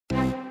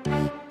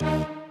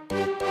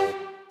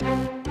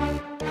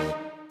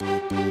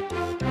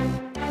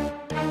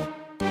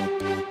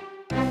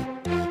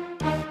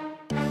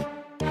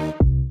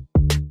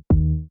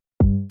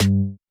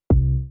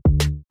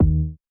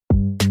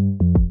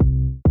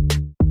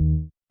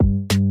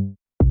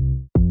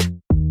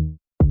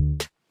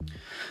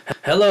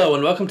Hello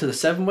and welcome to the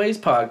Seven Ways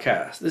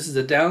Podcast. This is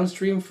a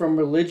Downstream from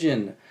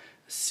Religion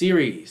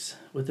series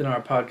within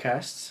our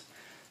podcasts.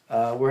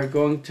 We're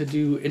going to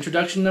do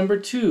introduction number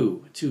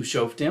 2 to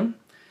Shoftim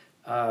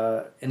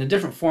in a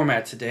different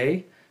format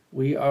today.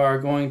 We are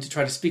going to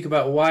try to speak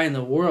about why in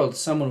the world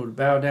someone would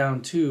bow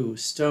down to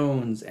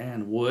stones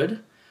and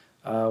wood.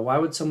 Why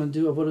would someone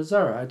do avodah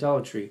zarah,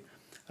 idolatry?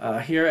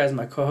 Here as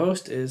my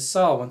co-host is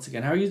Saul once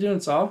again. How are you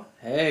doing, Saul?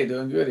 Hey,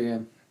 doing good,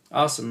 Ian.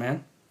 Awesome,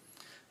 man.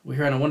 We're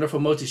here on a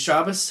wonderful Moti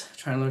Shabbos,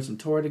 trying to learn some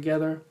Torah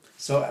together.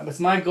 So it's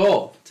my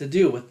goal to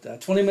do with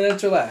 20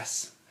 minutes or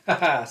less,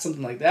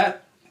 something like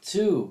that,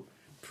 to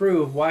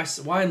prove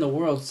why in the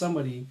world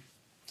somebody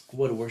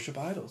would worship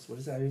idols. What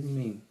does that even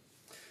mean?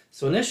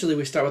 So initially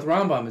we start with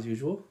Rambam as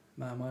usual,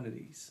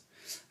 Maimonides.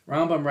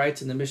 Rambam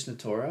writes in the Mishnah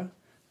Torah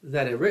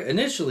that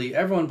initially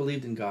everyone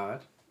believed in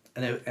God,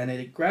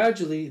 and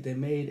gradually they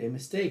made a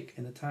mistake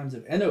in the times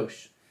of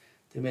Enosh.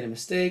 They made a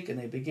mistake and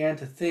they began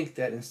to think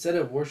that instead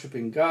of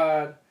worshiping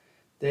God,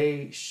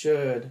 they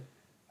should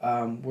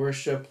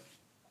worship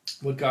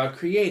what God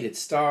created,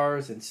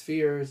 stars and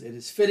spheres. It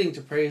is fitting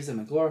to praise them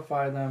and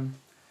glorify them.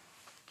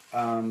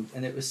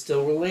 And it was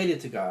still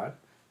related to God.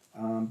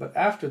 But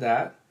after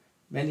that,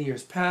 many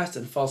years passed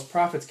and false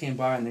prophets came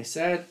by and they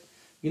said,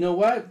 you know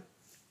what?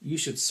 You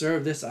should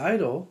serve this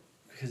idol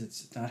because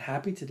it's not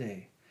happy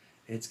today.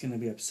 It's going to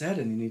be upset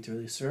and you need to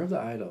really serve the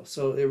idol.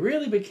 So it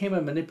really became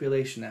a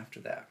manipulation after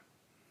that.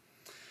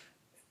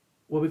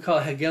 What we call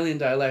a Hegelian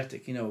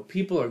dialectic. You know,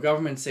 people or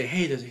governments say,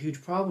 hey, there's a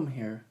huge problem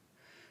here.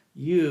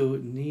 You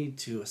need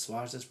to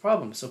assuage this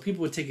problem. So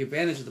people would take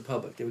advantage of the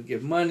public. They would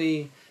give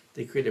money,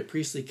 they create a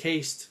priestly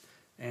caste,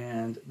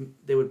 and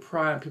they would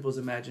pry on people's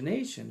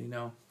imagination, you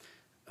know.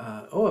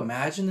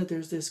 Imagine that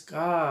there's this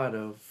God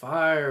of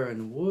fire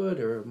and wood,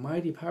 or a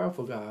mighty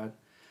powerful God.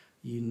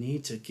 You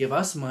need to give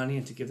us money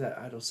and to give that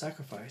idol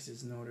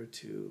sacrifices in order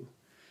to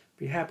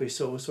be happy.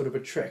 So it was sort of a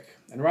trick.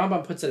 And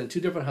Rambam puts it in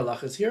 2 different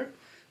halachas here,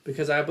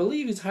 because I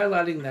believe he's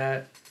highlighting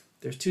that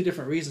there's 2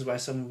 different reasons why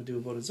someone would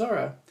do avodah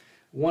zarah.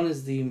 One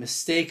is the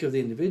mistake of the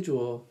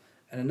individual,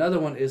 and another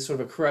one is sort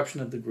of a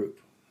corruption of the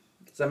group.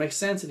 Does that make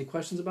sense? Any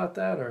questions about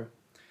that, or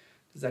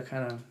does that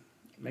kind of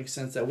make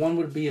sense? That one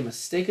would be a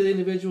mistake of the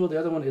individual, the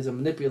other one is a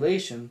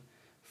manipulation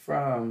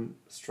from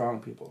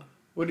strong people.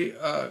 What do you?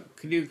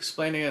 Could you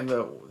explain again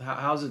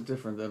how's it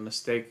different? The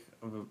mistake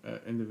of an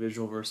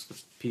individual versus the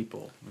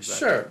people.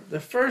 Sure. The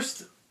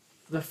first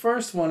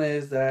one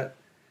is that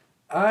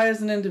I,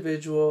 as an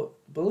individual,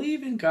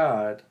 believe in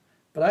God,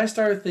 but I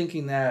started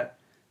thinking that,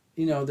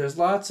 you know, there's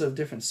lots of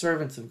different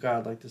servants of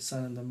God, like the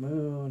sun and the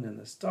moon and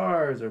the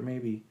stars, or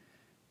maybe,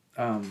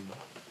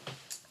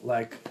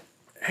 like,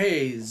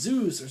 hey,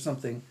 Zeus or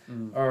something,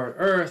 or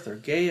Earth or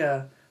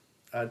Gaia,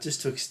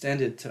 just to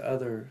extend it to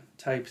other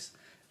types.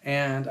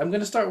 And I'm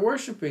going to start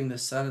worshiping the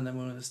sun and the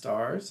moon and the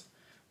stars,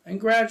 and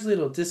gradually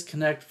it'll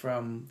disconnect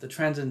from the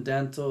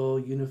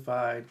transcendental,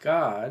 unified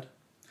God,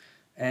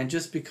 and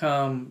just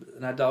become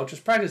an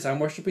idolatrous practice. I'm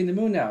worshiping the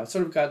moon now. It's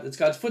sort of it's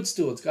God's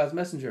footstool. It's God's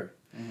messenger.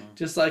 Mm-hmm.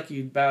 Just like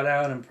you bow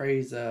down and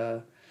praise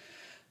a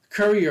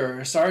courier or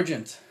a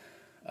sergeant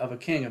of a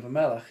king, of a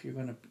melech, you're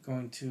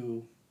going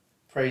to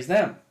praise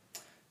them.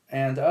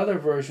 And the other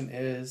version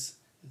is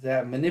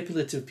that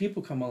manipulative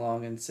people come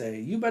along and say,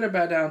 you better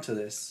bow down to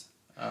this.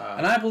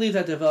 And I believe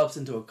that develops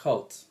into a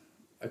cult.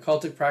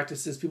 Occultic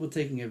practices, people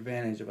taking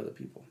advantage of other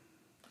people.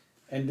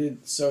 And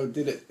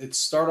did it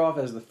start off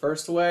as the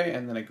first way,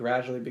 and then it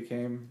gradually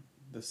became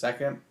the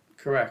second?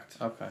 Correct.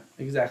 Okay.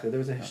 Exactly. There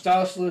was a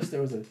Hishtalshelus,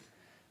 there was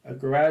a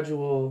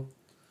gradual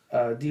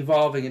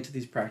devolving into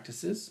these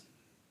practices.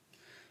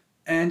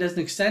 And as an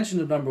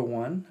extension of number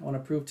 1, I want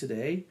to prove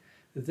today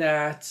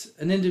that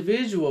an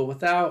individual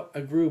without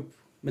a group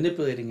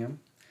manipulating him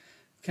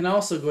can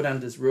also go down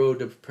this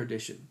road of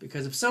perdition.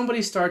 Because if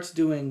somebody starts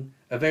doing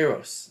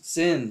averos,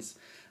 sins,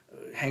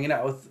 hanging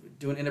out with,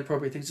 doing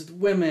inappropriate things with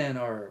women,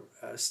 or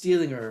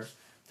stealing, or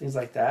things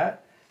like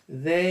that,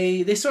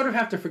 they sort of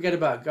have to forget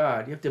about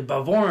God. You have to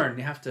bavorn,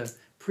 you have to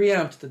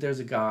preempt that there's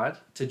a God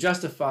to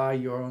justify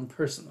your own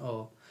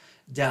personal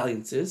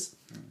dalliances.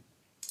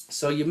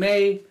 So you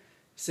may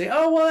say,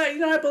 oh, well, you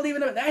know, I believe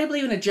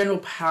in a general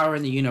power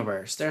in the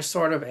universe. There's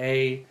sort of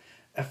a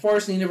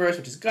force in the universe,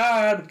 which is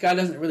God, but God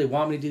doesn't really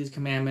want me to do these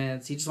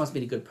commandments. He just wants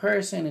me to be a good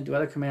person and do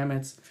other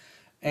commandments.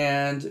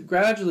 And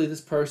gradually this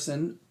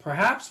person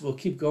perhaps will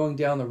keep going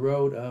down the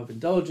road of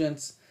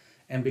indulgence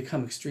and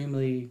become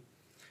extremely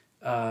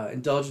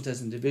indulgent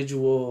as an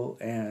individual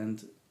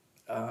and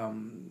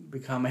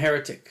become a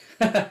heretic.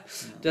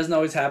 Doesn't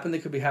always happen. They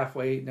could be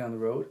halfway down the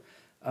road.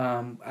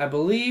 I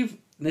believe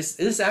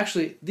this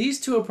actually,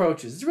 these 2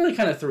 approaches, it's really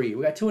kind of 3.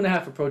 We got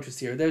 2.5 approaches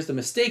here. There's the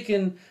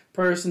mistaken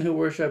person who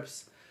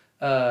worships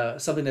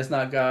something that's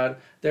not God.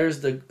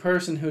 There's the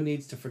person who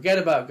needs to forget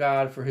about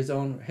God for his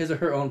or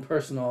her own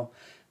personal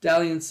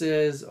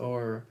dalliances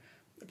or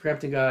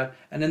preempting God.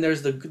 And then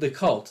there's the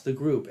cult, the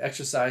group,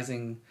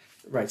 exercising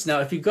rights. Now,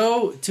 if you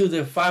go to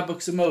the 5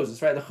 books of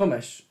Moses, right, the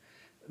Chumash,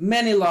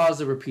 many laws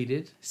are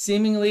repeated.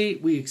 Seemingly,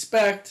 we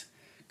expect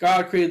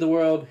God created the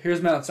world.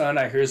 Here's Mount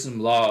Sinai. Here's some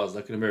laws,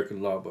 like an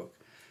American law book.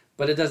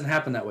 But it doesn't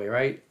happen that way,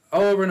 right?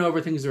 Over and over,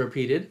 things are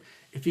repeated.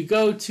 If you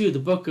go to the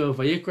book of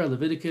Vayikra,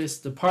 Leviticus,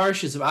 the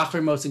parshas of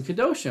Achrei and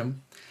Kedoshim,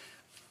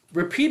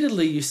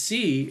 repeatedly you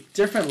see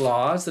different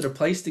laws that are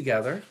placed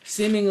together,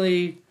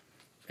 seemingly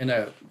in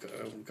a,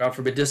 God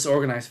forbid,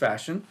 disorganized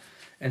fashion.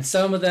 And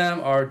some of them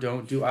are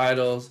don't do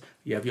idols.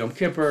 You have Yom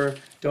Kippur,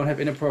 don't have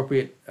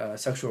inappropriate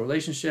sexual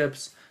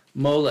relationships,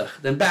 Molech.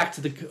 Then back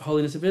to the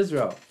holiness of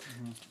Israel.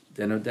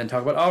 Then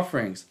talk about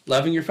offerings.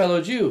 Loving your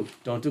fellow Jew,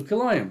 don't do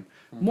kiloyim.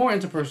 More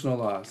interpersonal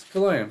laws,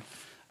 kiloyim.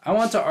 I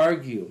want to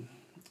argue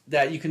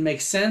that you can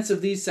make sense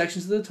of these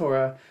sections of the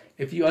Torah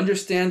if you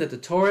understand that the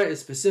Torah is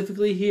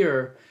specifically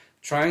here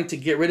trying to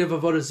get rid of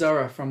avodah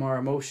zarah from our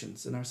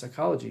emotions and our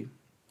psychology.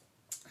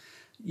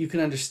 You can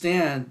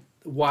understand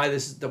why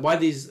these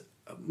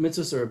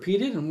mitzvahs are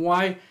repeated and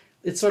why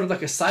it's sort of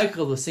like a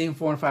cycle of the same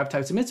 4 and 5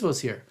 types of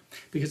mitzvahs here.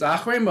 Because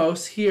Achrei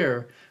Mos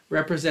here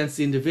represents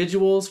the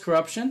individual's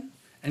corruption,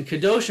 and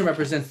Kedoshim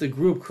represents the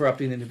group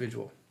corrupting the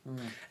individual.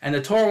 And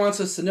the Torah wants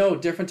us to know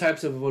different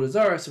types of avodah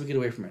zarah so we get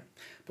away from it.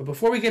 But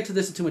before we get to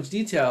this in too much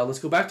detail, let's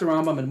go back to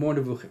Rambam and Mor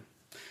Nevuchim.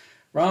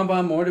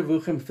 Rambam, Mor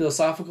Nevuchim,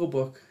 philosophical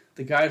book,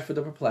 the guide for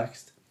the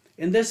perplexed.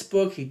 In this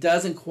book, he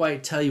doesn't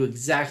quite tell you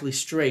exactly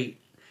straight,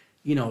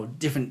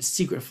 different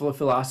secret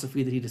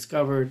philosophy that he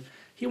discovered.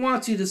 He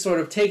wants you to sort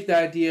of take the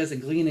ideas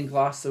and glean and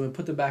gloss them and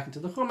put them back into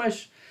the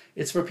Chumash.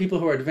 It's for people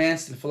who are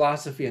advanced in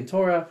philosophy and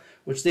Torah,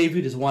 which they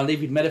viewed as one. They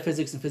viewed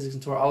metaphysics and physics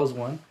and Torah all as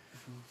one.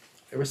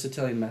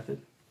 Aristotelian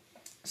method.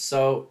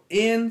 So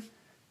in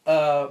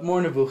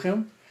Mor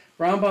Nevuchim,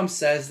 Rambam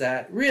says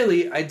that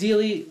really,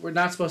 ideally, we're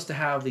not supposed to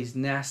have these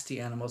nasty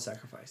animal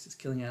sacrifices,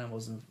 killing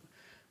animals and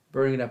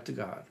burning it up to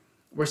God.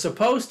 We're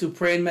supposed to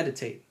pray and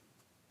meditate.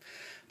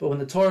 But when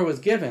the Torah was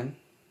given,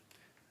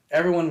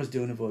 everyone was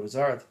doing avodah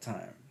zarah at the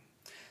time.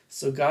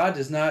 So God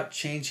does not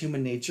change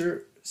human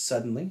nature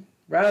suddenly.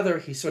 Rather,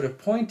 he sort of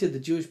pointed the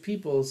Jewish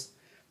people's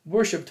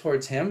worship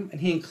towards him,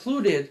 and he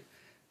included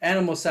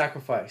animal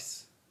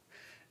sacrifice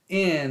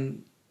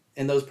in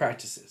those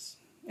practices.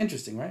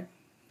 Interesting, right?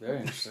 Very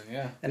interesting,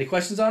 yeah. Any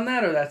questions on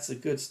that, or that's a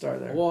good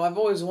start there? Well, I've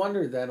always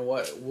wondered then,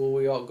 will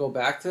we all go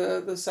back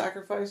to the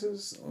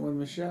sacrifices when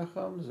Mashiach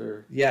comes,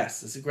 or?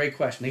 Yes, it's a great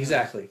question.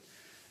 Exactly.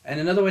 And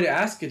another way to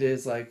ask it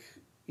is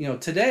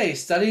today,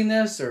 studying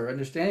this or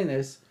understanding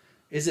this,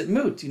 is it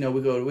moot?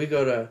 We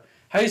go to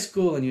high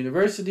school and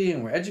university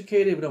and we're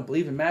educated. We don't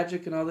believe in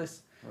magic and all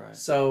this. Right.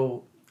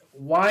 So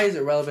why is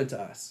it relevant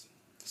to us?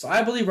 So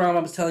I believe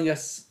Rambam is telling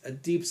us a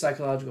deep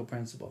psychological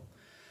principle.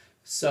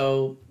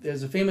 So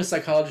there's a famous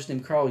psychologist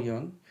named Carl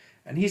Jung,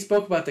 and he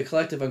spoke about the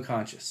collective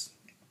unconscious.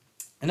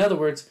 In other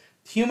words,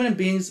 human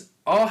beings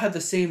all have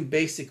the same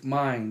basic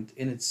mind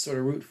in its sort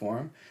of root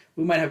form.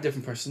 We might have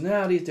different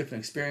personalities,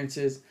 different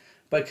experiences,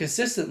 but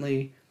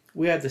consistently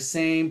we have the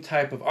same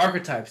type of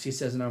archetypes, he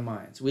says, in our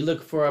minds. We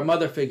look for a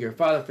mother figure,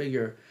 father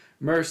figure,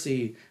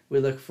 mercy. We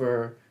look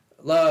for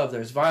love.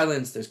 There's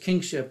violence. There's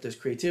kingship. There's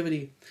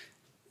creativity.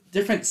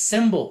 Different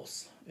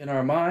symbols in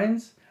our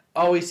minds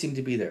always seem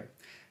to be there.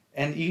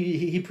 And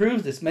he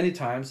proves this many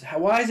times.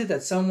 Why is it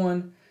that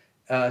someone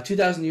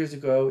 2,000 years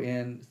ago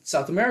in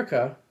South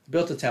America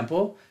built a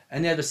temple,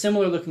 and they have a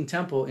similar looking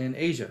temple in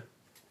Asia?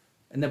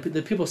 And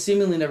the people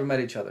seemingly never met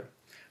each other.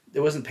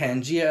 There wasn't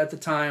Pangea at the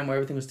time where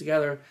everything was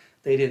together.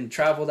 They didn't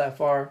travel that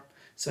far.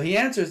 So he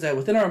answers that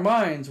within our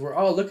minds, we're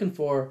all looking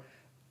for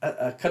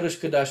a Kadosh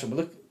Kadashim.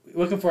 We're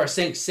looking for a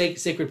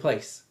sacred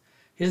place.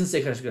 He doesn't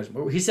say Kadosh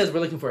Kadashim. He says we're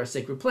looking for a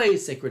sacred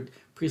place, sacred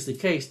priestly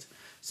caste.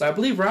 So I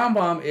believe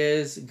Rambam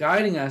is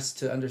guiding us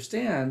to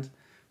understand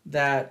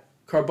that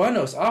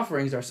Karbanos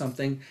offerings are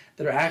something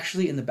that are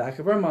actually in the back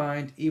of our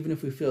mind, even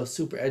if we feel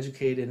super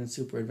educated and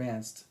super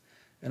advanced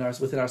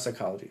within our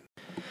psychology.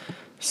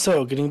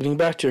 So getting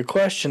back to your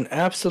question,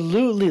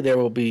 absolutely there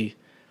will be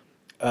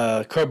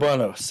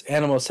Karbanos,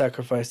 animals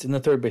sacrificed in the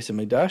third base of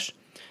Mikdash,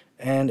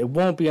 and it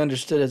won't be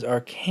understood as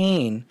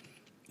arcane.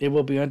 It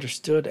will be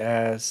understood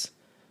as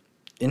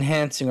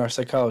enhancing our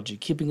psychology,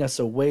 keeping us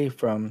away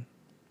from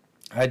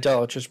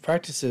idolatrous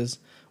practices,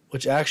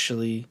 which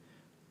actually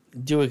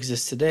do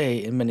exist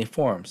today in many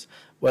forms,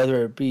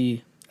 whether it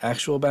be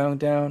actual bowing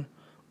down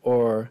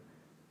or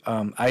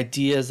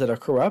ideas that are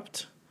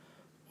corrupt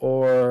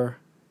or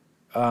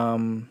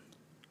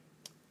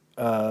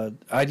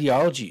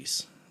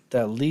ideologies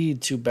that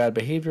lead to bad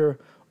behavior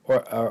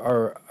or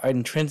are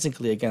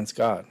intrinsically against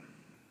God.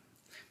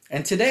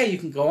 And today you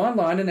can go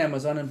online on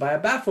Amazon and buy a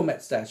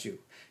Baphomet statue.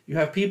 You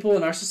have people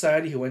in our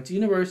society who went to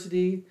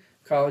university,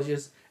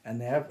 colleges, and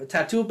they have a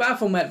tattoo of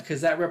Baphomet because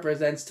that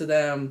represents to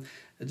them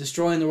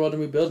destroying the world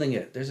and rebuilding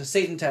it. There's a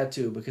Satan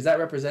tattoo because that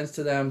represents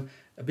to them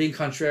being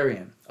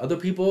contrarian. Other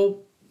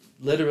people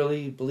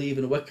literally believe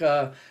in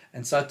Wicca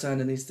and Satan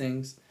and these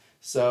things.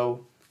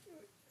 So,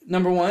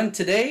 number one,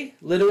 today,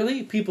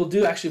 literally, people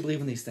do actually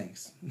believe in these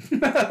things.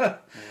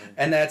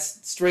 And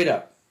that's straight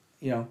up.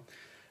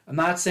 I'm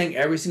not saying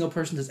every single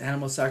person does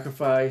animal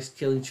sacrifice,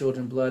 killing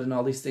children, blood, and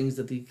all these things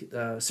that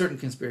the certain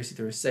conspiracy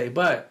theorists say,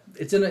 but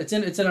it's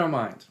in our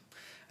mind.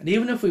 And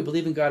even if we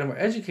believe in God and we're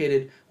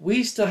educated,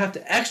 we still have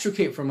to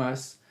extricate from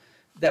us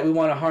that we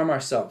want to harm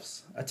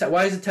ourselves.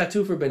 Why is a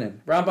tattoo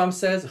forbidden? Rambam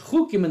says,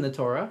 chukim in the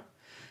Torah.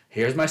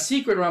 Here's my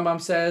secret,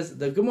 Rambam says.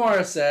 The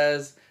Gemara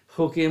says,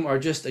 chukim are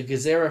just a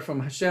gezerah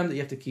from Hashem that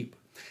you have to keep.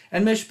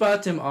 And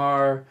mishpatim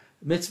are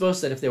mitzvos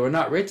that if they were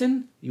not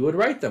written, you would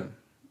write them.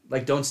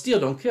 Like don't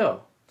steal, don't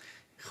kill.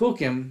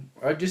 Chukim,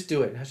 or just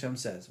do it, Hashem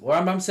says. Well,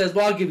 Rambam says,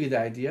 well, I'll give you the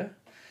idea.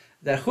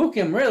 That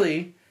chukim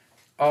really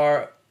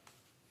are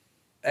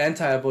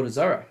anti-avodah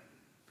zarah.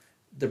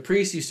 The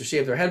priests used to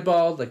shave their head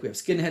bald, like we have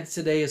skinheads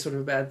today is sort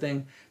of a bad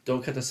thing.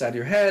 Don't cut the side of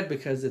your head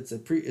because it's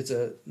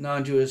a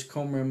non-Jewish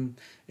komrim.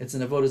 It's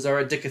an avodah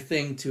zarah dika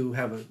thing to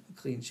have a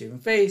clean shaven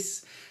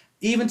face.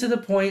 Even to the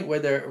point where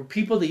there are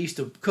people that used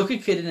to cook a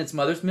kid in its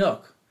mother's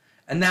milk.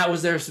 And that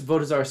was their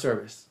avodah zarah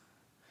service.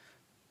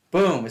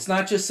 Boom. It's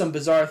not just some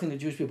bizarre thing that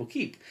Jewish people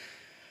keep.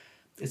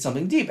 It's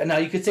something deep. And now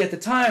you could say at the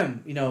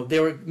time, they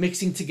were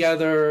mixing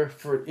together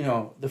for,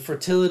 the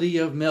fertility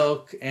of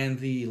milk and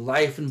the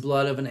life and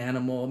blood of an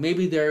animal.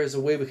 Maybe there is a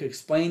way we could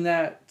explain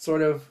that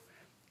sort of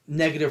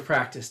negative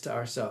practice to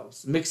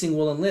ourselves. Mixing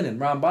wool and linen.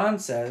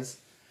 Ramban says,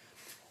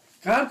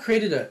 God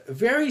created a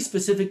very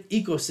specific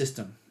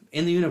ecosystem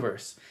in the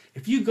universe.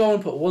 If you go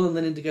and put wool and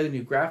linen together and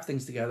you graft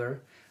things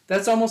together,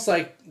 that's almost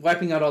like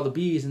wiping out all the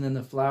bees and then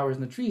the flowers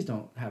and the trees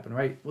don't happen,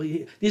 right? Well,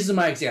 these are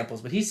my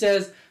examples. But he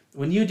says,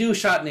 when you do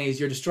shatnez,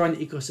 you're destroying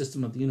the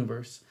ecosystem of the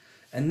universe.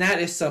 And that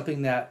is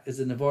something that is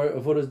an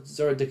avodah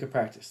zarah dika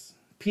practice.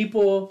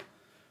 People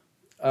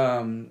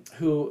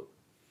who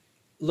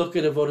look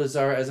at avodah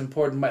zarah as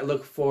important might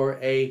look for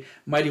a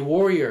mighty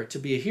warrior to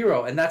be a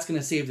hero, and that's going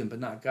to save them, but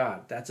not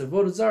God. That's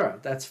avodah zarah.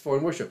 That's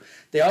foreign worship.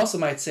 They also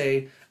might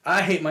say,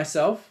 I hate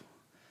myself,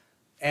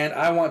 and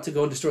I want to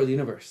go and destroy the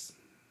universe.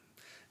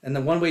 And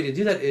the one way to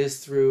do that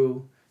is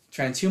through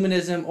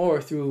transhumanism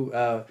or through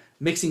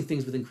mixing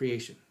things within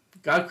creation.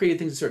 God created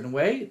things a certain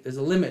way. There's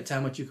a limit to how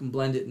much you can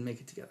blend it and make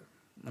it together.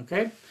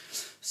 Okay?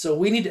 So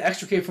we need to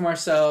extricate from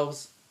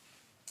ourselves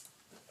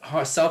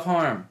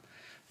self-harm,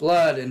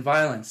 blood, and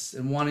violence,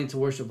 and wanting to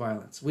worship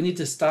violence. We need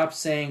to stop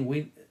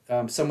saying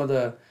some of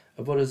the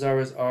avodah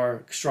zarahs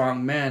are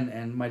strong men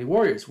and mighty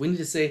warriors. We need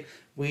to say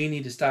we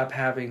need to stop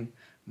having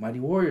mighty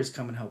warriors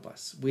come and help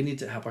us. We need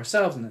to help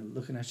ourselves and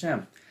look at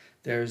Hashem.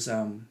 There's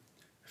a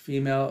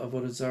female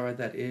avodah zarah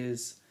that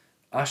is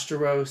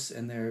Ashtaros,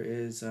 and there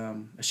is a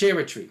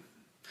Asherah tree.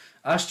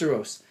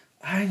 Ashtaros,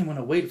 I didn't want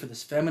to wait for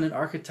this feminine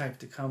archetype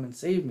to come and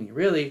save me.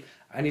 Really,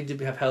 I need to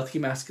have healthy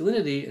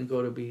masculinity and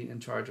go to be in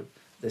charge of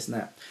this and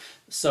that.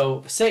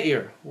 So,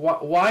 Seir,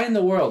 why in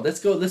the world? Let's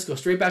go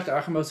straight back to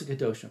Achamos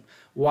Kedoshim.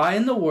 Why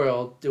in the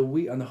world do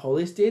we, on the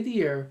holiest day of the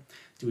year,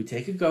 do we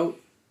take a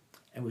goat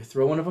and we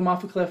throw one of them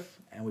off a cliff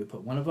and we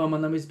put one of them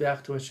on the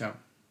Mizbeach to Hashem?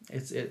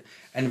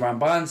 And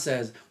Ramban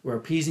says we're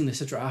appeasing the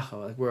Sitra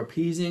Achah. Like we're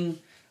appeasing.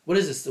 What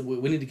is this?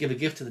 We need to give a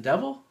gift to the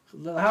devil?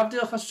 What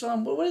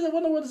is it?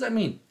 What does that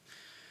mean?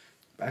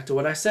 Back to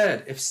what I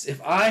said.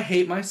 If I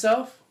hate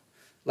myself,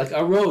 like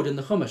Arod in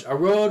the Chumash,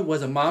 Arod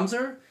was a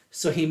mamzer,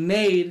 so he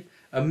made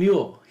a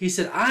mule. He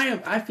said,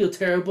 I feel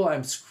terrible.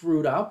 I'm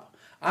screwed up.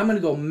 I'm going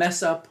to go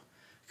mess up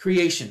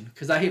creation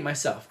because I hate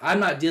myself. I'm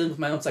not dealing with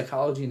my own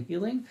psychology and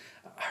healing.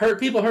 Hurt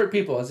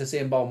people, as they say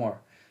in Baltimore,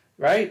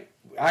 right?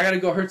 I got to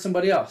go hurt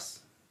somebody else.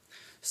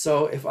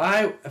 So if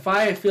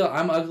I feel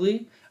I'm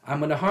ugly, I'm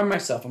going to harm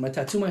myself. I'm going to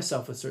tattoo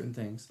myself with certain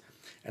things.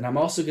 And I'm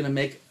also going to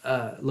make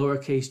a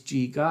lowercase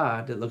g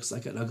god that looks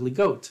like an ugly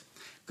goat.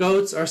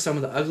 Goats are some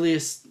of the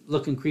ugliest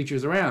looking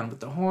creatures around with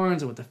the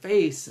horns and with the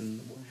face.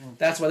 And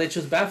that's why they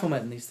chose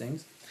Baphomet in these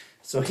things.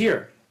 So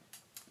here,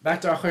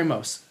 back to our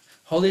Chemos.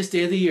 Holiest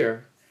day of the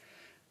year.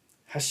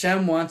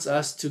 Hashem wants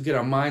us to get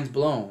our minds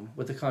blown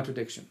with the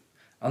contradiction.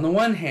 On the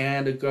one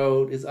hand, a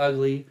goat is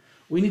ugly.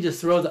 We need to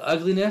throw the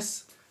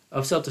ugliness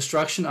of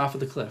self-destruction off of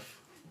the cliff.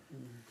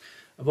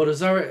 Avodah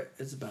zarah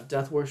is about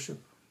death worship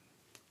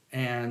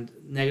and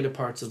negative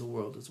parts of the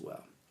world as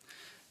well.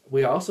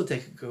 We also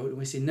take a goat and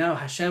we say, no,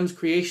 Hashem's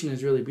creation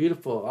is really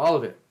beautiful, all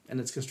of it, and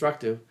it's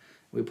constructive.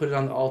 We put it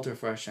on the altar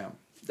for Hashem.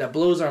 That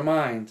blows our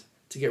mind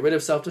to get rid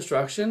of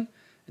self-destruction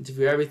and to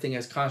view everything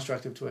as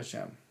constructive to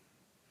Hashem.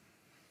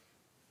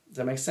 Does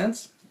that make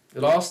sense?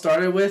 It all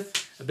started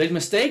with a big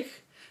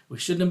mistake. We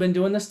shouldn't have been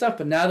doing this stuff,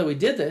 but now that we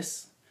did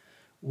this,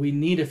 we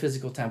need a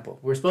physical temple.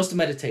 We're supposed to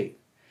meditate.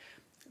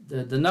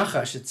 The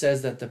Nachash, it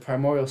says that the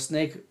primordial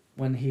snake,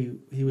 when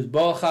he was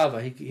Baal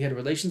Chava, he had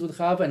relations with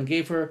Chava and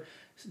gave her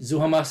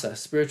Zuhamasa,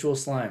 spiritual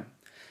slime.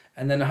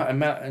 And then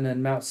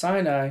on Mount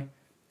Sinai,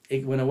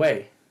 it went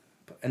away.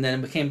 And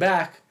then it came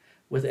back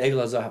with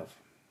Eglah Zahav.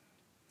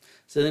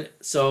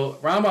 So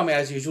Rambam,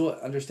 as usual,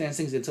 understands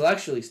things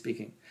intellectually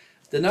speaking.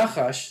 The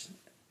Nachash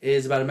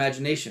is about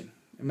imagination,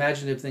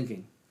 imaginative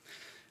thinking.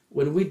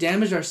 When we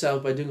damaged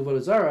ourselves by doing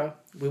avodah zarah,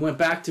 we went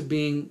back to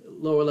being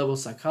lower level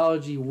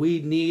psychology.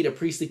 We need a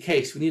priestly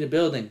case. We need a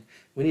building.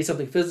 We need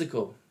something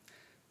physical.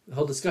 The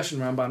whole discussion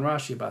Ramban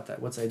Rashi about that.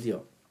 What's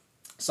ideal?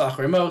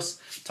 Sachar Mos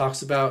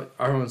talks about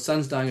our own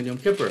sons dying on Yom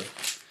Kippur.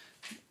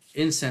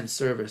 Incense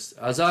service.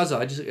 Azazel.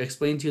 I just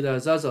explained to you the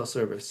Azazel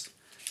service.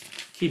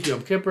 keep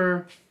Yom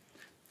Kippur.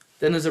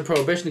 Then there's a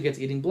prohibition against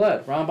eating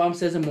blood. Rambam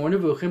says in Mor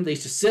Nevuchim, they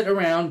used to sit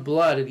around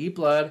blood and eat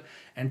blood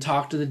and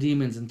talk to the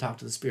demons and talk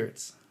to the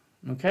spirits.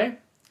 Okay?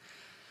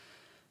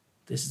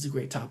 This is a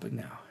great topic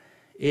now.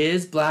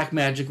 Is black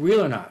magic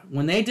real or not?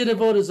 When they did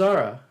Avodah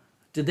Zarah,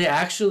 did they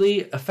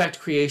actually affect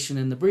creation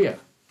in the Bria?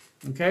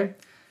 Okay?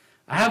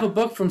 I have a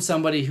book from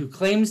somebody who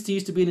claims to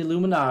used to be an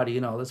Illuminati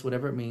and all this,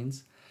 whatever it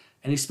means.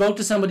 And he spoke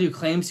to somebody who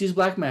claims to use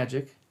black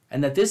magic,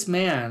 and that this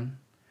man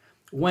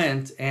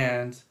went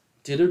and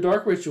did a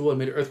dark ritual and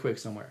made an earthquake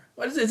somewhere.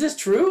 Is this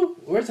true?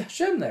 Where's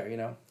Hashem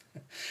there,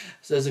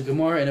 So there's a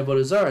Gemara in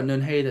Avodah Zarah,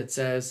 Nun Hey, that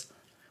says,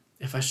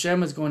 if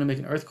Hashem is going to make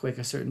an earthquake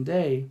a certain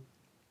day,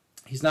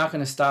 he's not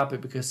going to stop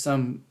it because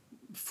some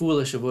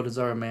foolish Avodah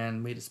Zarah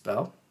man made a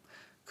spell.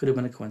 Could have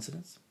been a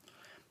coincidence.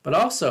 But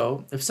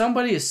also, if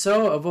somebody is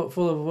so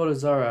full of Avodah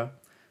Zarah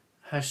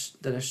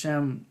that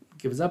Hashem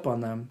gives up on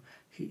them,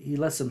 he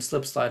lets them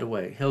slide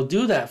away. He'll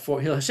do that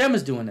Hashem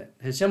is doing it.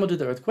 Hashem will do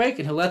the earthquake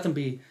and he'll let them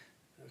be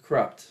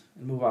corrupt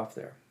and move off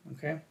there.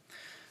 Okay?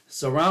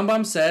 So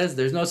Rambam says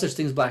there's no such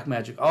thing as black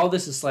magic. All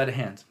this is sleight of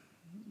hand.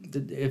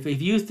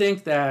 If you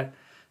think that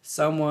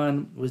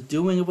someone was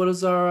doing Avodah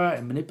Zarah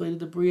and manipulated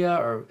the Bria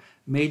or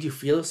made you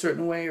feel a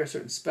certain way or a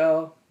certain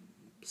spell,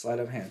 sleight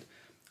of hand.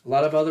 A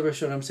lot of other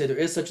Rishonim say there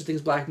is such a thing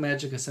as black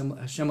magic.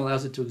 Hashem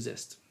allows it to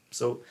exist.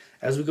 So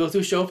as we go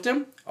through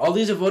Shoftim, all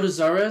these Avodah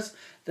Zarahs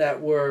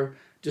that were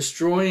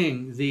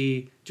destroying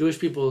the Jewish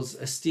people's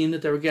esteem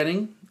that they were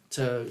getting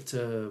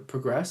to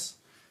progress,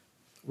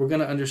 we're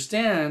going to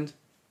understand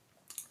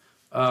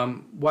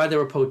why they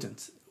were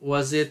potent.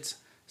 Was it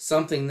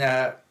something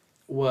that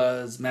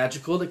was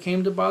magical that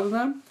came to bother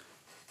them?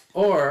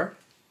 Or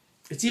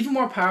it's even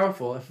more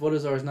powerful if Avodah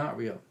Zarah is not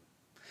real,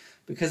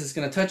 because it's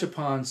going to touch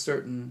upon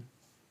certain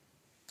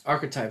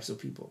archetypes of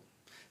people.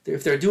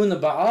 If they're doing the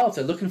Baal, if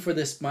they're looking for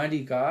this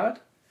mighty God,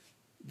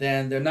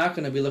 then they're not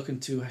going to be looking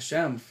to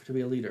Hashem to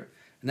be a leader.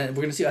 And then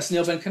we're going to see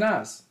Asniel ben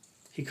Kenaz.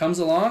 He comes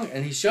along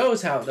and he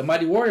shows how the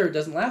mighty warrior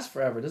doesn't last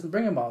forever. It doesn't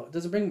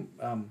bring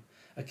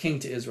a king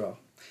to Israel.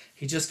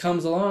 He just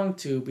comes along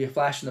to be a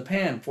flash in the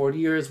pan. 40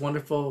 years,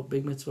 wonderful,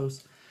 big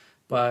mitzvahs.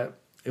 But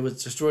it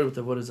was destroyed with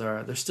the Avodah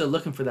Zarah. They're still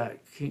looking for that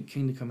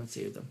king to come and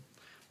save them.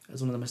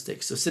 That's one of the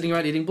mistakes. So sitting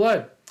around eating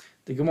blood.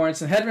 The Gemara in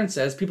Sanhedrin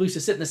says people used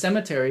to sit in the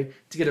cemetery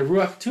to get a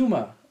Ruach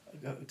Tuma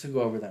to go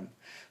over them.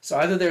 So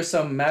either there's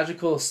some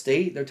magical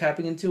state they're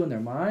tapping into in their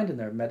mind and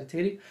they're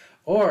meditating,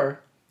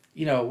 or,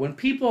 when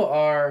people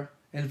are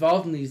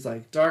involved in these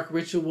like dark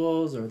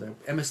rituals or the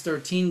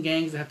MS-13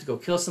 gangs that have to go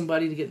kill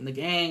somebody to get in the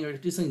gang or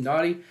do something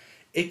naughty,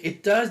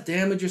 it does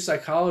damage your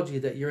psychology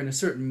that you're in a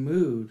certain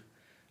mood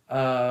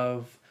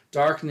of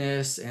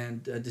darkness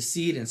and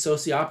deceit and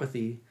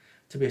sociopathy,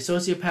 to be a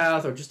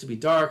sociopath or just to be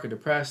dark or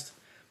depressed.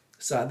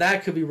 So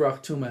that could be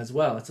Ruach Tuma as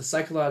well. It's a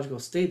psychological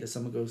state that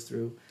someone goes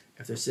through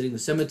if they're sitting in the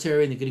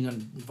cemetery and they're getting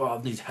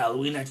involved in these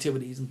Halloween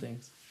activities and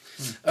things.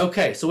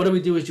 Okay, so what do we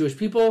do as Jewish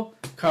people?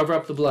 Cover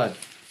up the blood.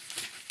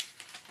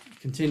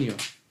 Continue.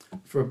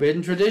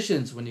 Forbidden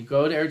traditions. When you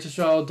go to Eretz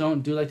Yisrael,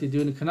 don't do like they do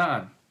in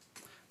Canaan.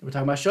 We're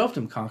talking about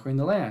Shoftim, conquering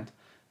the land.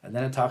 And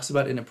then it talks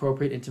about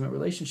inappropriate intimate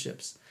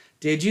relationships.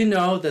 Did you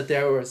know that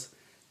there was,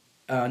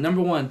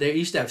 number one, they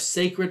used to have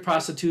sacred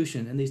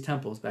prostitution in these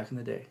temples back in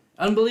the day?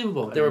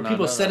 Unbelievable. There were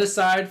people set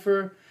aside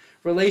for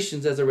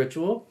relations as a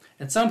ritual,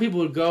 and some people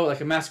would go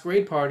like a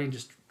masquerade party and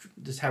just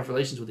have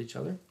relations with each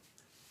other.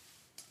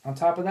 On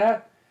top of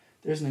that,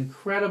 there's an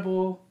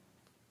incredible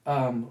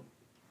chazal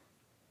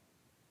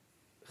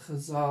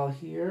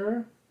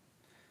here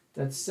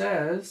that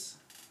says,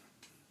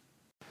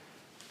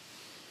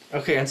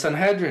 okay, in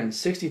Sanhedrin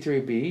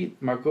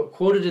 63b,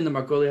 quoted in the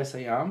Margolias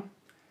Hayam,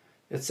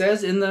 it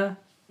says in the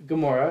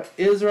Gemara,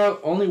 Israel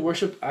only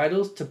worshipped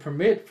idols to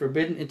permit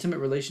forbidden intimate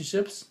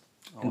relationships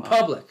in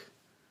public.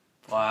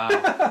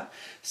 Wow.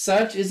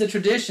 Such is the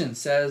tradition,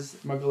 says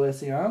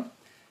Margolias Hayam,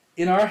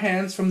 in our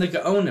hands from the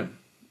Gaonim.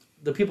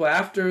 The people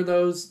after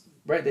those,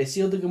 right, they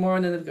sealed the Gemara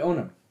and then the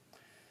Gaonim.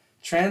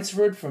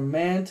 Transferred from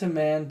man to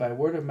man by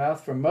word of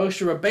mouth from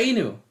Moshe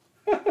Rabbeinu,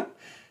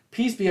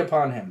 peace be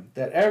upon him,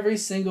 that every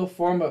single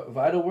form of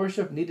idol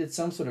worship needed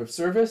some sort of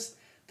service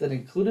that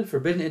included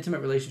forbidden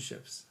intimate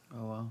relationships.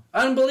 Oh, wow.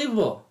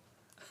 Unbelievable.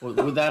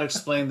 Would that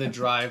explain the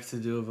drive to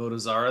do Avodah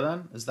Zarah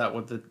then? Is that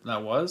what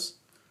that was?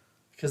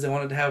 Because they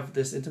wanted to have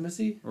this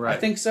intimacy? Right. I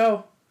think so.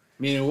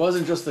 I mean, it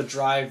wasn't just the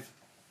drive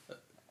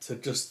to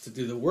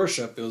do the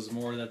worship. It was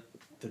more that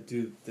to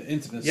do the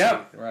intimacy.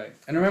 Yeah. Right.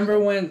 And remember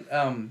when,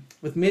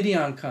 with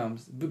Midian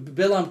comes,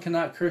 Bilam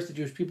cannot curse the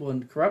Jewish people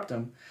and corrupt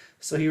them,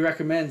 so he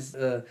recommends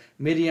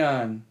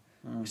Midian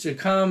should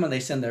come, and they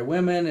send their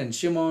women, and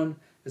Shimon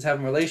is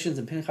having relations,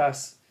 and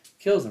Pinchas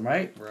kills him,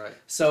 right? Right.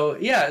 So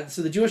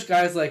so the Jewish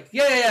guy's like,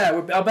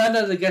 I'll band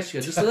out against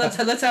you. Just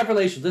let's have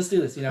relations. Let's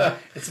do this.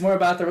 It's more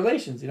about the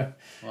relations. Wow.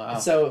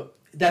 And so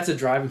that's a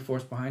driving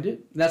force behind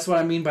it. And that's what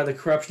I mean by the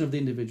corruption of the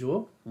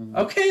individual. Mm-hmm.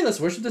 Okay, let's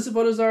worship this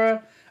Avodah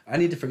Zarah. I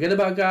need to forget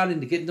about God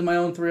and to get into my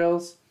own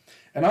thrills.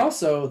 And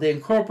also, they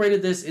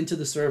incorporated this into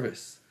the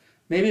service.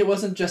 Maybe it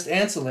wasn't just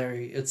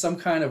ancillary. It's some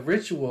kind of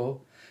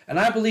ritual. And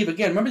I believe,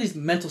 again, remember these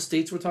mental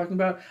states we're talking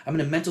about? I'm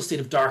in a mental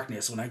state of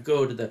darkness when I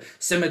go to the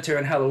cemetery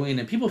on Halloween,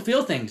 and people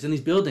feel things in these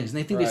buildings, and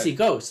they think they see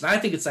ghosts. And I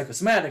think it's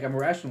psychosomatic. I'm a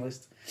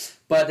rationalist.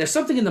 But there's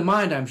something in the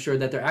mind, I'm sure,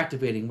 that they're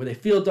activating, where they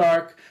feel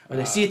dark, or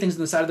they see things on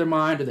the side of their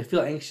mind, or they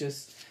feel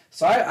anxious.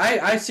 So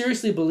I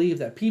seriously believe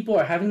that people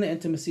are having the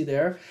intimacy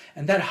there,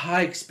 and that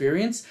high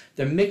experience,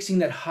 they're mixing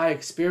that high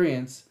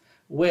experience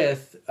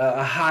with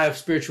a high of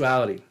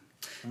spirituality.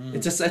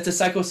 It's a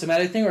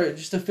psychosomatic thing, or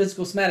just a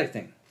physical somatic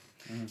thing.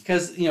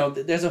 Because,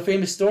 there's a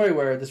famous story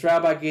where this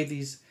rabbi gave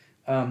these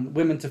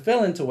women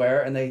tefillin to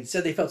wear, and they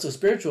said they felt so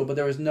spiritual, but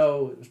there was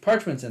no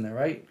parchments in there,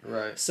 right?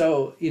 Right.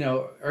 So,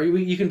 or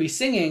you can be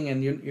singing,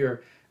 and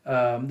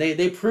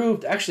they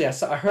proved, actually,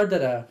 I heard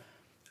that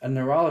a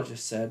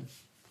neurologist said,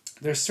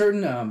 there's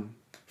certain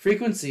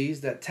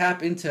frequencies that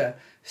tap into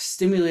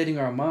stimulating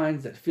our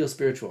minds that feel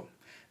spiritual.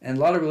 And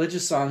a lot of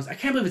religious songs, I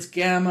can't believe it's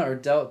gamma or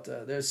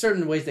delta. There's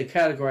certain ways they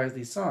categorize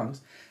these songs.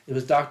 It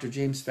was Dr.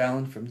 James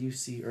Fallon from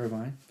UC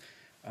Irvine.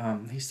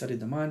 He studied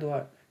the mind a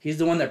lot. He's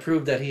the one that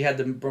proved that he had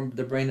the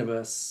brain of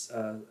a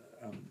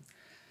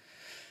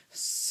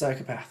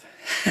psychopath.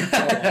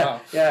 Oh,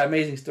 wow. Yeah,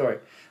 amazing story.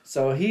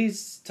 So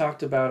he's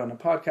talked about on a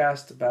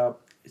podcast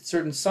about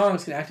certain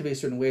songs can activate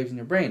certain waves in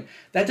your brain.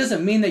 That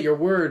doesn't mean that your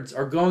words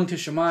are going to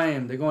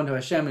Shemayim, they're going to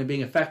Hashem and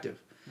being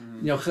effective.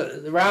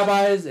 The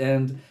rabbis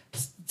and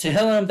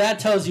Tehillim, that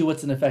tells you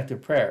what's an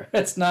effective prayer.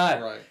 It's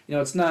not,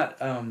 it's not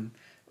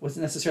what's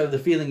necessarily the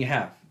feeling you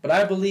have. But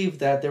I believe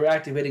that they were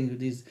activating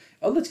these,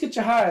 let's get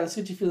you high, let's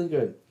get you feeling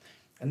good.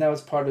 And that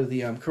was part of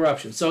the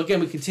corruption. So again,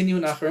 we continue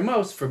in Acharei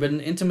Mos, forbidden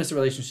intimacy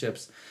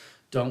relationships.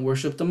 Don't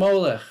worship the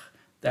Molech.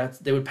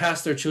 They would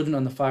pass their children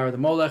on the fire of the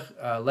Molech,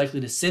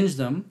 likely to singe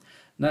them.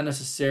 Not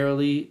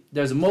necessarily,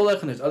 there's a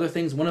Molech and there's other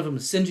things. One of them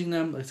is singeing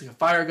them, it's like a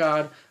fire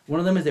god. One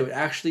of them is they would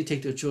actually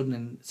take their children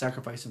and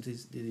sacrifice them to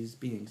these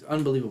beings.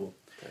 Unbelievable.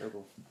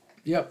 Terrible.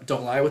 Yep,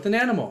 don't lie with an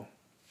animal.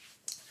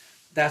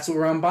 That's what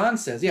Ramban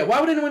says. Yeah, why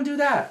would anyone do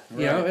that?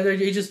 Right.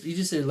 You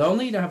just say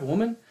lonely, you don't have a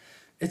woman.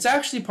 It's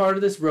actually part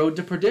of this road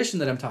to perdition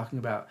that I'm talking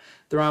about.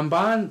 The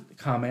Ramban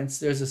comments,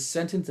 there's a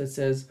sentence that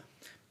says,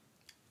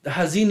 the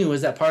Hazinu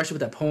is that parsha with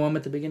that poem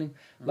at the beginning.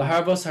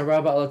 Laharvos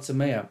haraba al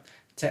tzameya,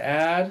 to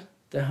add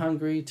the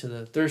hungry to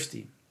the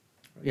thirsty.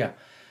 Yeah.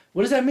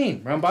 What does that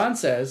mean? Ramban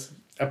says,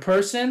 a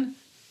person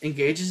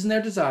engages in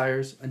their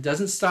desires and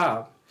doesn't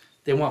stop.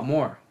 They want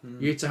more.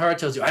 Your Yitzhahara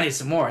tells you, I need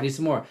some more, I need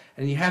some more.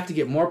 And you have to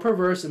get more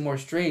perverse and more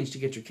strange to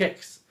get your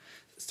kicks.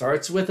 It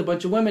starts with a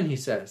bunch of women, he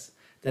says.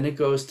 Then it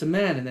goes to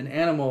men, and then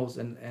animals,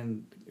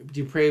 and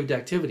depraved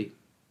activity.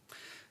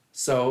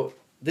 So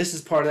this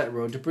is part of that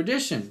road to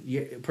perdition.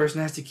 A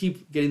person has to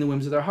keep getting the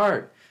whims of their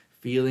heart,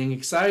 feeling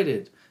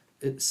excited.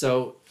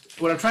 So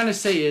what I'm trying to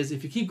say is,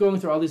 if you keep going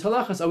through all these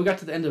halachas, we got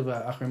to the end of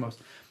Acharei Mos.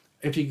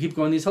 If you keep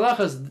going these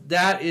halachas,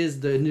 that is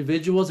the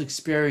individual's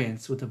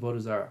experience with the Avodah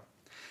Zarah.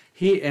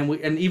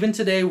 And even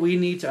today, we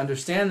need to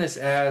understand this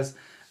as,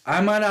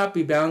 I might not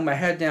be bowing my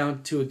head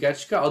down to a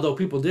getchka, although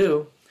people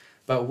do,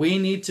 but we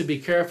need to be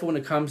careful when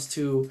it comes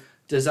to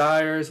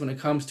desires, when it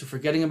comes to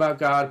forgetting about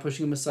God,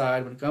 pushing Him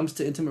aside, when it comes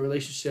to intimate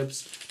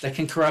relationships that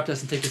can corrupt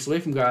us and take us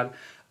away from God.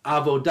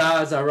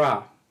 Avodah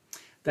Zarah,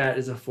 that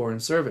is a foreign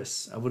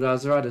service. Avodah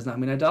Zarah does not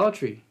mean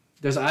idolatry.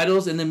 There's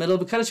idols in the middle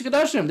of a Kaddish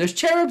Kadashim. There's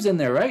cherubs in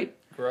there, right?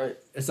 Right.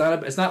 It's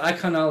not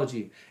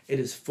iconology. It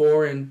is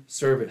foreign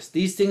service.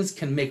 These things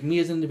can make me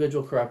as an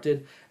individual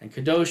corrupted. And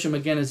Kadoshim,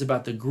 again, is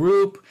about the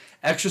group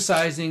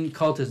exercising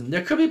cultism.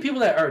 There could be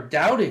people that are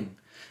doubting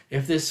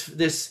if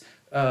this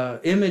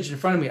image in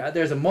front of me,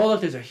 there's a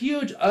Moloch, there's a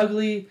huge,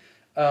 ugly,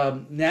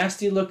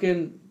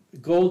 nasty-looking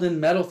golden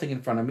metal thing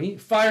in front of me.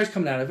 Fire's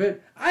coming out of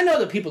it. I know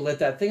that people lit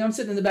that thing. I'm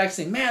sitting in the back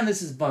saying, man,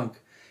 this is bunk.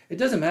 It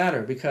doesn't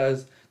matter,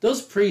 because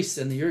those priests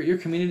in your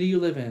community you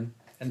live in,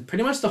 and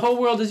pretty much the whole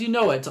world as you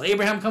know it, until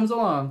Abraham comes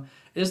along,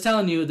 is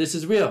telling you this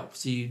is real.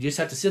 So you just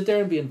have to sit there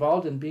and be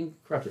involved in being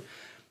corrupted.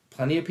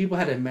 Plenty of people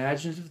had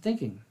imaginative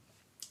thinking.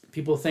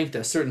 People think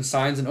that certain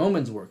signs and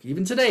omens work.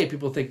 Even today,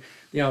 people think,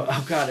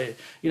 oh God,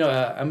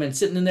 I'm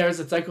sitting in there as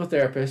a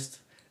psychotherapist,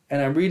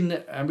 and I'm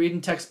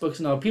reading textbooks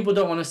and all. People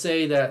don't want to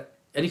say that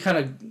any kind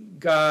of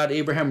God,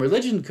 Abraham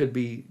religion could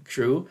be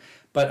true,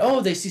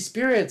 but they see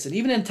spirits, and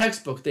even in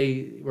textbook,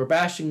 they were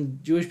bashing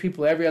Jewish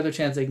people every other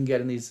chance they can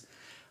get in these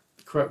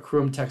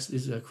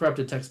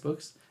corrupted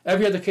textbooks.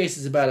 Every other case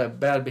is about a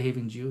bad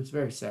behaving Jew. It's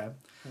very sad.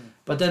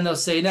 But then they'll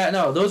say,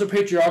 no, those are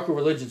patriarchal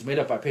religions made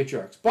up by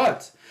patriarchs.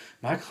 But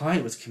my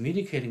client was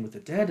communicating with the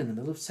dead in the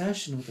middle of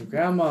session with her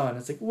grandma. And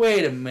it's like,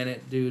 wait a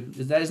minute, dude.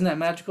 Isn't that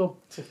magical?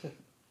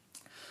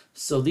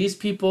 So these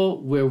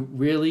people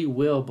really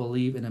will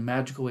believe in a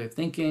magical way of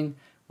thinking.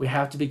 We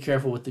have to be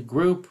careful with the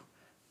group.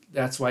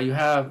 That's why you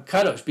have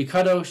kadosh. Be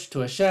kadosh to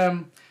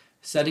Hashem,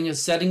 setting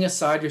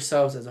aside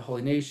yourselves as a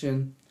holy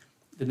nation.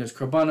 Then there's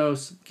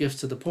korbanos, gifts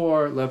to the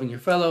poor, loving your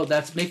fellow.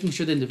 That's making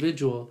sure the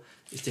individual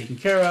is taken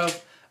care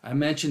of. I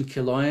mentioned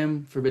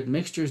kiloim, forbidden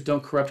mixtures,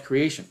 don't corrupt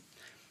creation.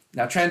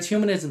 Now,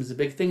 transhumanism is a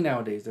big thing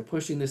nowadays. They're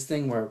pushing this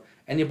thing where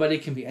anybody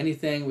can be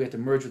anything. We have to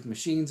merge with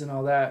machines and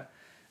all that.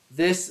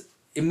 This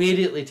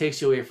immediately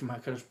takes you away from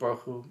HaKadosh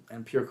Baruch Hu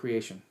and pure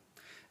creation.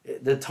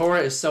 The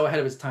Torah is so ahead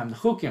of its time. The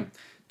Chukim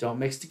don't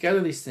mix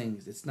together these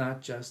things. It's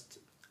not just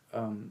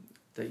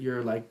that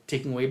you're like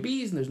taking away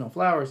bees and there's no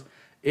flowers.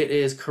 It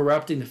is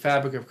corrupting the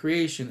fabric of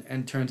creation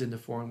and turns into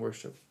foreign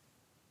worship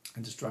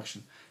and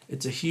destruction.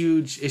 It's a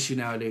huge issue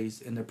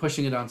nowadays, and they're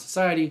pushing it on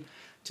society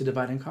to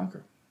divide and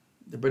conquer.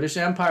 The British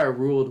Empire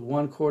ruled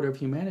 1/4 of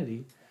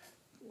humanity.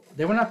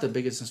 They were not the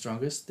biggest and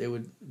strongest. They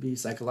would be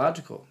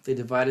psychological. They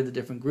divided the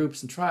different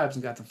groups and tribes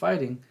and got them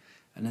fighting,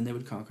 and then they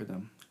would conquer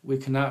them. We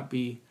cannot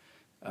be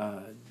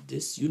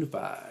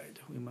disunified.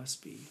 We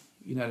must be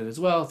united as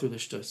well through the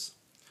shtus.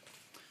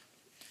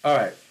 All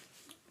right.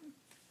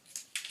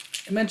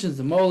 It mentions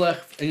the Molech,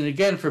 and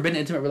again, forbidden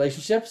intimate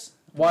relationships.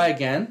 Why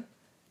again?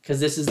 Because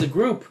this is the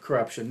group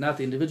corruption, not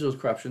the individual's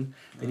corruption.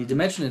 They need to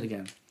mention it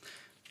again.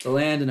 The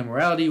land and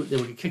immorality, they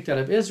would get kicked out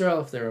of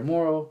Israel if they're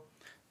immoral.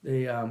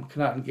 They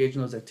cannot engage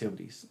in those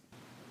activities.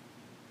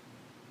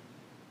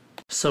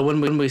 So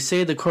when we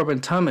say the Korban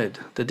Tamid,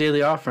 the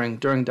daily offering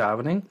during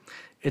davening,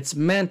 it's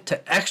meant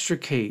to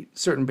extricate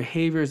certain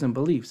behaviors and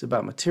beliefs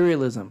about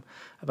materialism,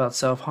 about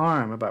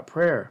self-harm, about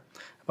prayer,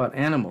 about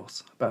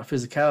animals, about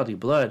physicality,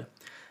 blood.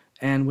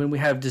 And when we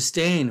have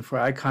disdain for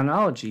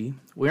iconology,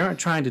 we aren't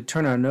trying to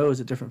turn our nose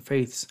at different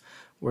faiths.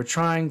 We're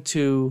trying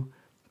to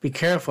be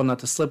careful not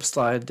to slip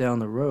slide down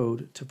the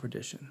road to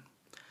perdition.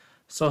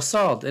 So,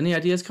 Saul, any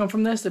ideas come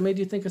from this that made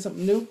you think of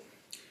something new?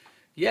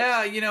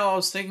 Yeah, I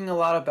was thinking a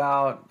lot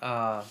about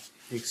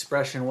the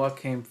expression, what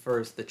came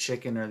first, the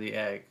chicken or the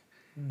egg?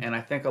 And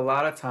I think a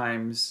lot of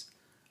times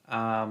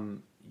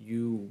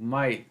you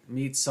might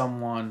meet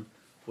someone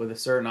with a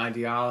certain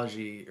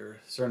ideology or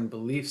a certain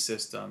belief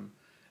system,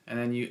 and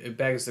then it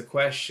begs the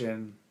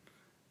question,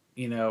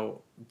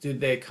 did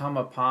they come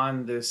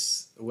upon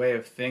this way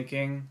of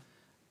thinking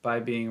by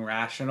being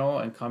rational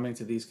and coming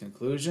to these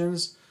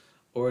conclusions,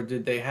 or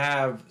did they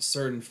have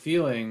certain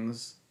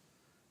feelings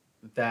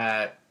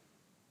that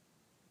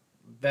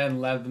then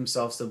led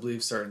themselves to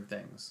believe certain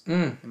things?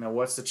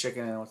 What's the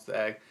chicken and what's the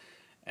egg?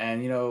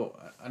 And,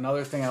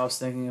 another thing I was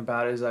thinking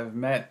about is I've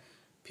met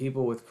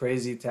people with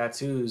crazy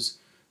tattoos,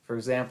 for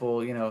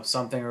example,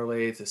 something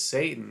related to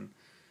Satan,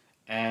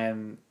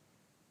 and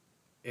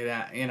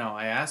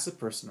I asked the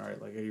person, all right,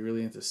 like, are you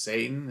really into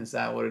Satan? Is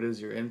that what it is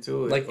you're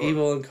into? Like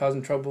evil and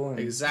causing trouble? And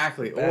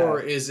exactly. Bad.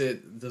 Or does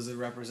it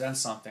represent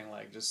something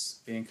like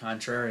just being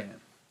contrarian?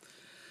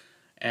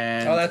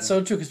 And that's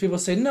so true, because people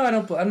say, no,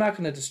 I'm not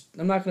going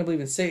to believe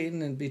in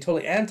Satan and be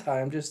totally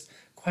anti. I'm just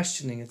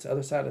questioning it's the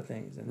other side of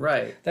things. And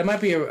right. That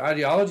might be an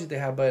ideology they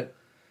have, but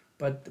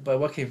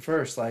what came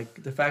first?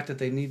 Like the fact that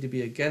they need to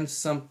be against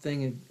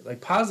something like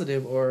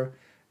positive, or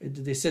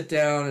did they sit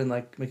down and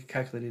like make a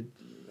calculated?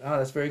 Oh,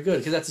 that's very good,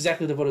 because that's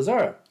exactly the Avodah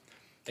Zarah.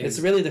 It's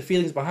really the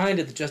feelings behind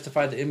it that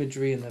justify the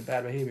imagery and the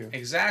bad behavior.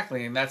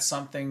 Exactly, and that's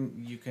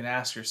something you can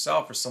ask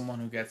yourself, or someone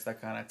who gets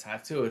that kind of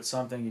tattoo. It's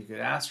something you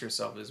could ask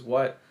yourself: is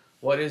what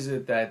is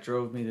it that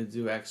drove me to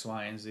do X,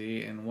 Y, and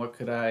Z, and what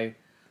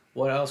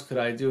else could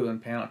I do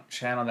and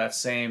channel that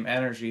same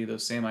energy,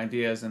 those same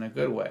ideas in a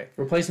good way?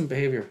 Replacement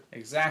behavior.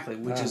 Exactly,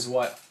 which is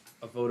what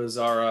Avodah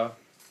Zarah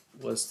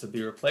was to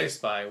be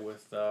replaced by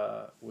with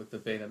the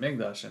Beit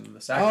HaMikdash and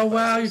the sacrifices. Oh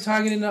wow, you're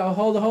talking the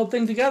whole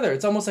thing together.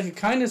 It's almost like a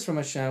kindness from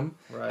Hashem.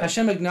 Right.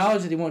 Hashem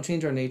acknowledged that He won't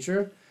change our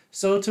nature,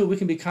 so too we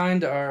can be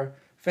kind to our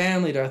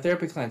family, to our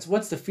therapy clients.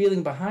 What's the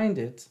feeling behind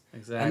it?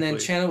 Exactly. And then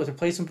channel it with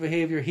replacement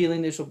behavior,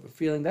 healing the initial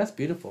feeling. That's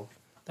beautiful.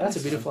 That's a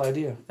beautiful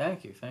idea.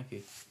 Thank you.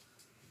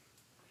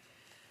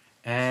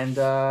 And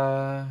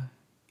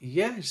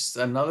just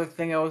another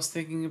thing I was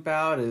thinking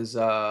about is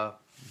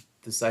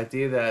this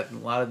idea that a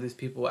lot of these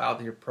people out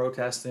there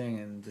protesting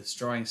and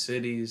destroying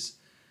cities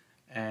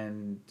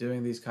and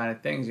doing these kind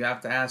of things, you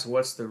have to ask,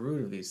 what's the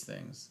root of these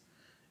things?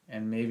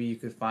 And maybe you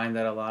could find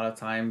that a lot of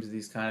times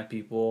these kind of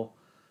people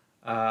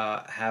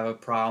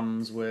have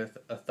problems with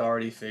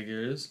authority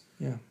figures,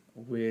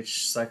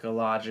 which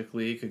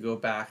psychologically could go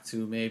back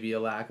to maybe a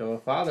lack of a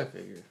father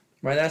figure.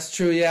 Right, that's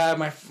true. Yeah,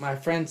 my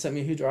friend sent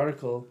me a huge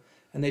article,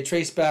 and they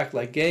trace back,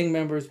 like, gang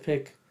members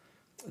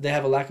they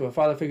have a lack of a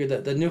father figure.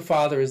 The new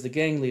father is the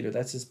gang leader.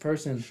 That's his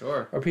person.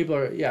 Sure. Or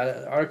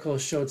the article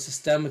showed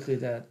systemically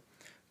that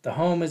the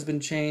home has been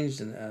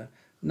changed, and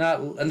not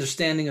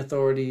understanding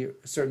authority,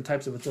 certain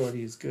types of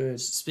authority is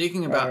good.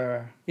 Speaking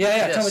about...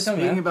 tell me.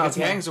 Speaking about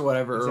gangs or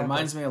whatever, it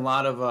reminds me a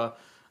lot of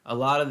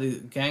the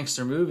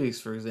gangster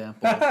movies, for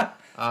example.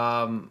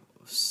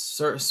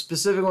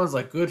 Specific ones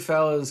like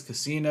Goodfellas,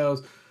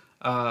 Casinos...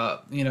 a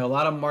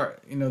lot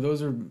of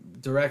those are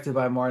directed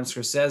by Martin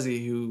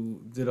Scorsese,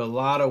 who did a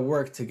lot of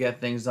work to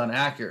get things done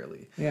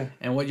accurately. Yeah.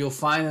 And what you'll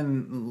find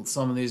in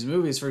some of these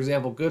movies, for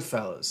example,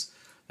 Goodfellas,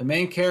 the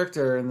main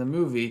character in the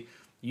movie,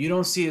 you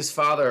don't see his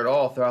father at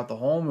all throughout the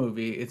whole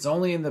movie. It's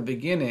only in the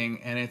beginning,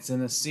 and it's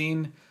in a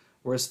scene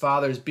where his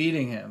father's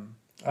beating him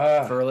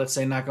for, let's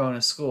say, not going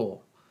to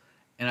school.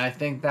 And I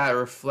think that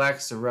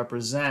reflects or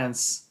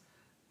represents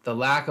the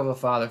lack of a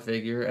father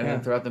figure. And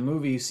then throughout the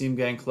movie, you see him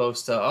getting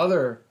close to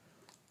other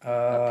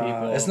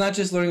people. It's not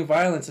just learning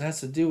violence. It has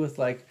to do with,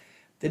 like,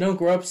 They don't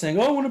grow up saying,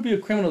 "Oh, I want to be a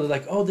criminal." They're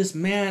like, "Oh, this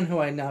man who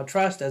I now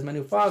trust as my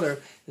new father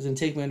is going to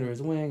take me under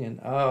his wing." And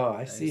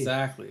I see.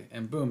 Exactly.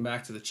 And boom,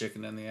 back to the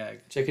chicken and the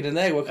egg. Chicken and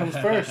egg. What comes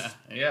first?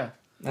 Yeah.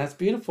 That's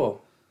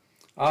beautiful.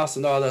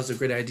 Awesome. Oh, those are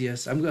great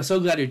ideas. I'm so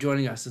glad you're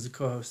joining us as a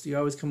co-host. You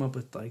always come up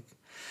with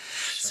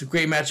some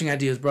great matching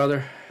ideas,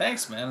 brother.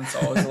 Thanks, man. It's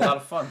always a lot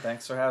of fun.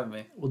 Thanks for having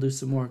me. We'll do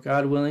some more,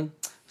 God willing.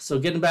 So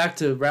getting back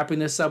to wrapping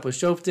this up with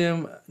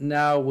Shoftim,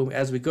 now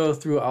as we go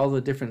through all the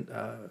different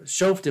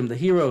Shoftim, the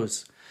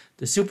heroes,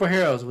 the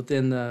superheroes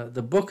within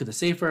the book, the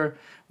Sefer,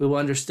 we will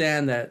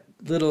understand that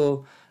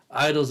little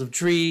idols of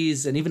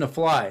trees and even a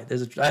fly.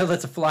 There's an idol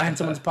that's a fly in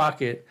someone's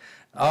pocket.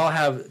 All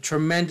have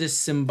tremendous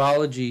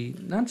symbology,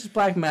 not just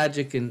black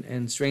magic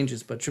and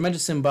strangeness, but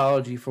tremendous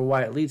symbology for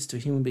why it leads to a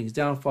human being's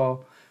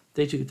downfall.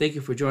 Thank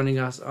you for joining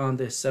us on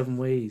this 7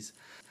 Ways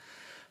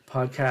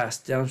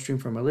podcast, Downstream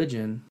from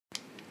Religion.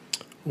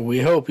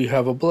 We hope you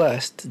have a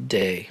blessed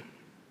day.